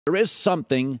There is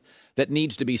something that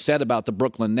needs to be said about the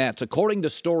Brooklyn Nets. According to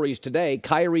stories today,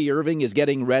 Kyrie Irving is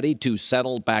getting ready to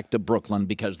settle back to Brooklyn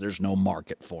because there's no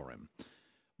market for him.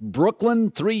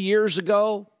 Brooklyn 3 years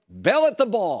ago, bell at the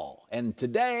ball. And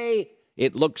today,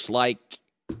 it looks like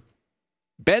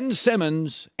Ben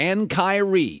Simmons and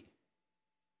Kyrie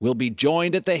will be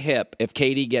joined at the hip if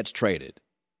KD gets traded.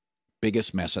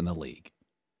 Biggest mess in the league.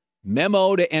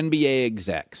 Memo to NBA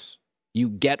execs. You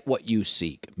get what you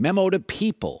seek. Memo to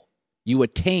people. You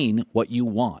attain what you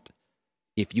want.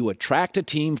 If you attract a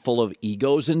team full of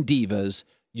egos and divas,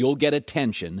 you'll get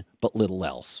attention, but little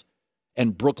else.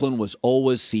 And Brooklyn was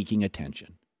always seeking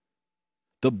attention.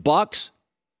 The Bucks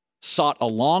sought a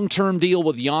long-term deal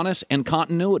with Giannis and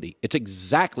continuity. It's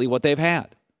exactly what they've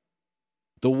had.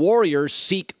 The Warriors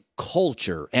seek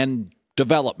culture and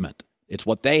development. It's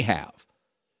what they have.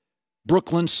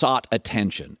 Brooklyn sought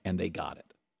attention, and they got it.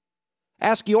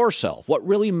 Ask yourself, what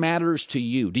really matters to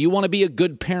you? Do you want to be a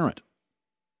good parent?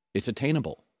 It's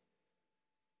attainable.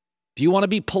 Do you want to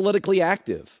be politically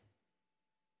active?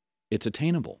 It's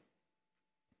attainable.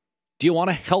 Do you want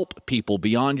to help people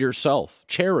beyond yourself?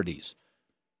 Charities.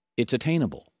 It's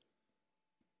attainable.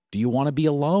 Do you want to be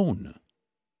alone?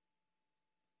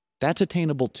 That's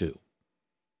attainable too.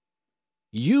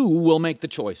 You will make the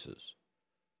choices.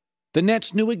 The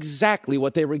Nets knew exactly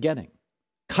what they were getting.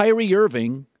 Kyrie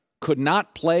Irving could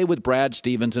not play with Brad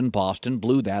Stevens in Boston,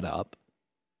 blew that up.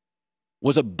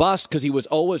 Was a bust because he was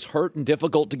always hurt and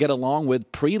difficult to get along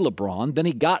with pre-LeBron. Then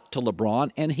he got to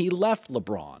LeBron and he left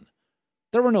LeBron.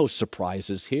 There were no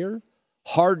surprises here.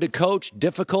 Hard to coach,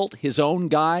 difficult, his own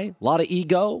guy, a lot of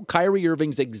ego. Kyrie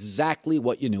Irving's exactly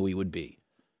what you knew he would be.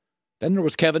 Then there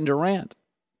was Kevin Durant.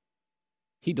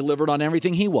 He delivered on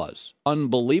everything he was.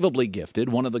 Unbelievably gifted,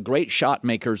 one of the great shot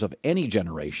makers of any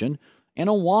generation, and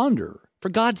a wanderer. For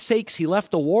God's sakes, he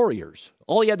left the Warriors.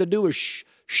 All he had to do was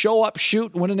show up,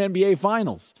 shoot, win an NBA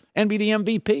Finals, and be the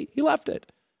MVP. He left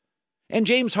it. And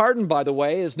James Harden, by the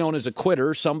way, is known as a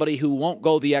quitter, somebody who won't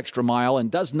go the extra mile and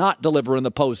does not deliver in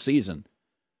the postseason.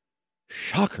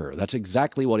 Shocker, that's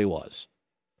exactly what he was.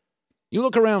 You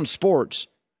look around sports,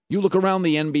 you look around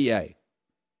the NBA,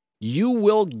 you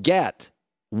will get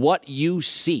what you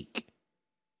seek.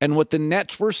 And what the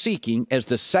Nets were seeking as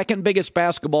the second biggest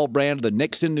basketball brand, the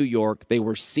Knicks in New York, they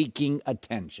were seeking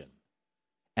attention.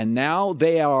 And now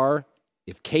they are,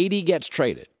 if KD gets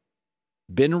traded,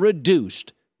 been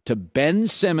reduced to Ben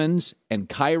Simmons and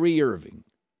Kyrie Irving,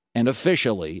 and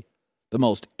officially the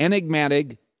most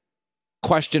enigmatic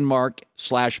question mark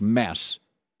 / mess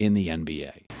in the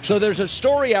NBA. So there's a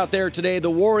story out there today. The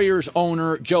Warriors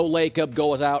owner, Joe Lacob,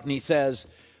 goes out and he says,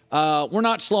 we're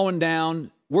not slowing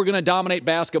down. We're going to dominate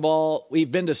basketball. We've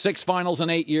been to 6 finals in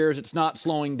 8 years. It's not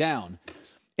slowing down.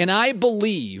 And I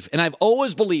believe, and I've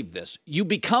always believed this, you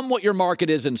become what your market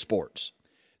is in sports.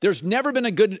 There's never been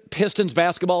a good Pistons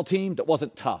basketball team that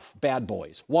wasn't tough. Bad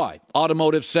boys. Why?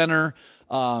 Automotive center,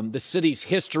 the city's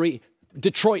history.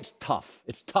 Detroit's tough.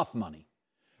 It's tough money.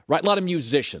 Right? A lot of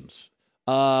musicians,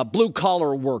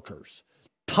 blue-collar workers.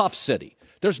 Tough city.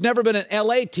 There's never been an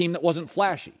LA team that wasn't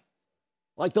flashy.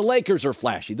 Like the Lakers are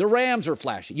flashy. The Rams are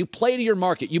flashy. You play to your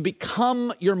market. You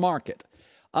become your market.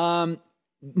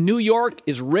 New York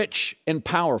is rich and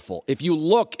powerful. If you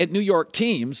look at New York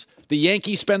teams, the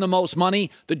Yankees spend the most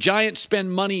money. The Giants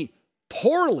spend money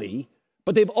poorly,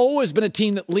 but they've always been a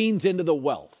team that leans into the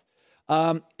wealth.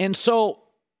 And so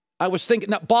I was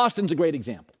thinking, now Boston's a great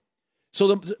example.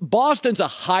 So Boston's a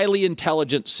highly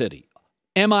intelligent city.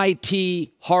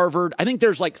 MIT, Harvard. I think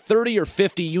there's like 30 or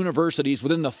 50 universities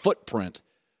within the footprint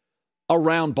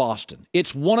around Boston.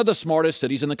 It's one of the smartest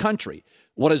cities in the country.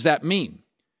 What does that mean?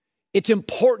 It's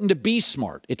important to be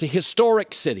smart. It's a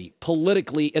historic city,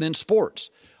 politically and in sports.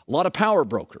 A lot of power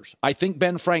brokers. I think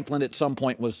Ben Franklin at some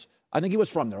point I think he was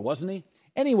from there, wasn't he?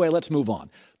 Anyway, let's move on.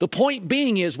 The point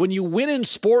being is when you win in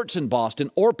sports in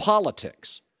Boston or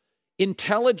politics,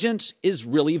 intelligence is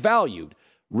really valued.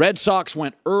 Red Sox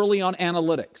went early on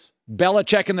analytics.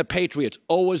 Belichick and the Patriots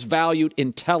always valued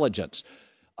intelligence.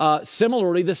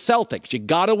 Similarly, the Celtics, you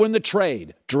got to win the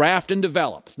trade, draft and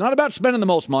develop. It's not about spending the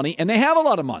most money, and they have a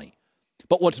lot of money.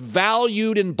 But what's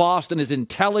valued in Boston is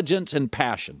intelligence and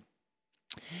passion.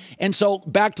 And so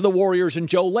back to the Warriors and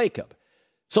Joe Lacob.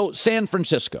 So San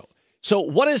Francisco. So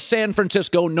what is San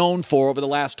Francisco known for over the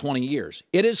last 20 years?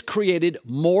 It has created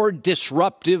more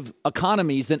disruptive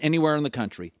economies than anywhere in the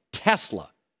country.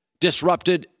 Tesla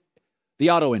disrupted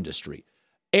the auto industry.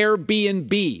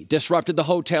 Airbnb disrupted the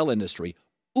hotel industry.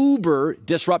 Uber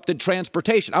disrupted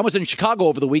transportation. I was in Chicago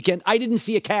over the weekend. I didn't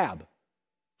see a cab.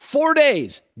 4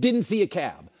 days, didn't see a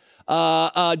cab.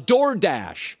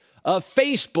 DoorDash,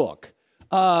 Facebook,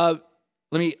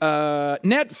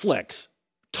 Netflix,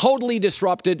 totally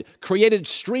disrupted, created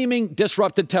streaming,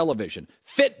 disrupted television.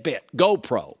 Fitbit,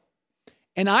 GoPro.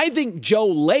 And I think Joe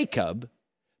Lacob,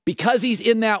 because he's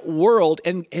in that world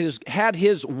and has had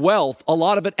his wealth, a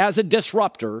lot of it as a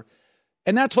disruptor,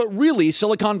 and that's what really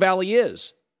Silicon Valley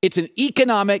is. It's an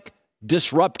economic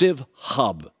disruptive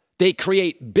hub. They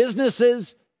create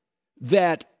businesses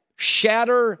that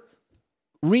shatter,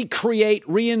 recreate,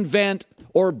 reinvent,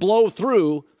 or blow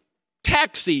through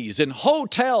taxis and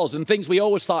hotels and things we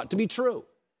always thought to be true.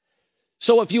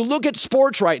 So if you look at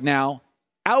sports right now,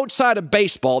 outside of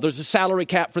baseball, there's a salary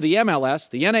cap for the MLS,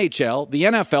 the NHL, the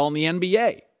NFL, and the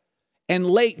NBA. And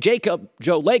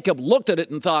Joe Lacob looked at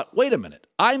it and thought, wait a minute,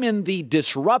 I'm in the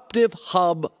disruptive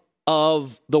hub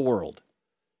of the world.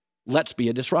 Let's be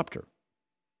a disruptor.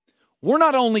 We're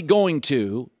not only going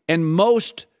to, and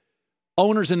most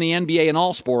owners in the NBA and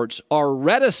all sports are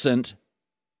reticent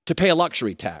to pay a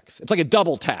luxury tax. It's like a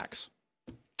double tax.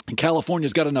 And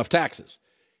California's got enough taxes.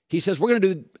 He says, we're going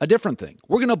to do a different thing.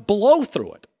 We're going to blow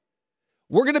through it.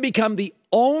 We're going to become the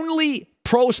only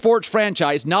pro sports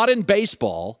franchise, not in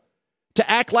baseball, to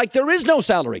act like there is no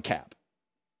salary cap.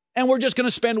 And we're just going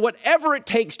to spend whatever it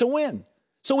takes to win.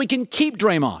 So we can keep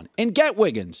Draymond and get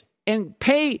Wiggins and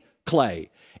pay Clay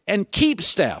and keep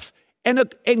Steph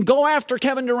and go after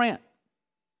Kevin Durant.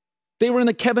 They were in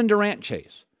the Kevin Durant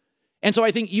chase. And so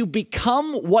I think you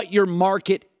become what your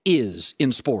market is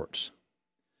in sports.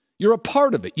 You're a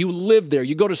part of it. You live there.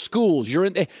 You go to schools.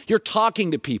 You're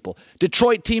talking to people.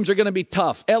 Detroit teams are going to be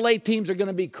tough. LA teams are going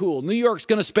to be cool. New York's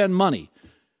going to spend money.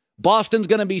 Boston's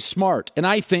going to be smart. And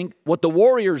I think what the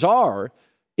Warriors are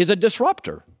is a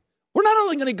disruptor. We're not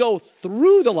only going to go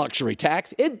through the luxury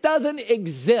tax, it doesn't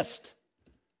exist.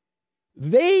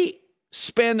 They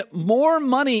spend more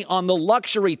money on the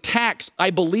luxury tax,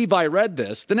 I believe I read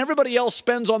this, than everybody else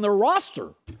spends on their roster.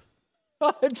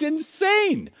 It's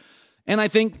insane. And I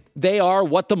think they are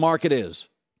what the market is,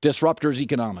 disruptors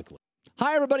economically.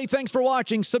 Hi, everybody. Thanks for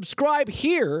watching. Subscribe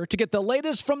here to get the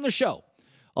latest from the show.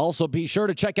 Also, be sure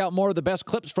to check out more of the best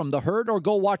clips from The Herd or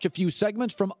go watch a few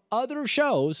segments from other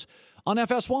shows on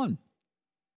FS1.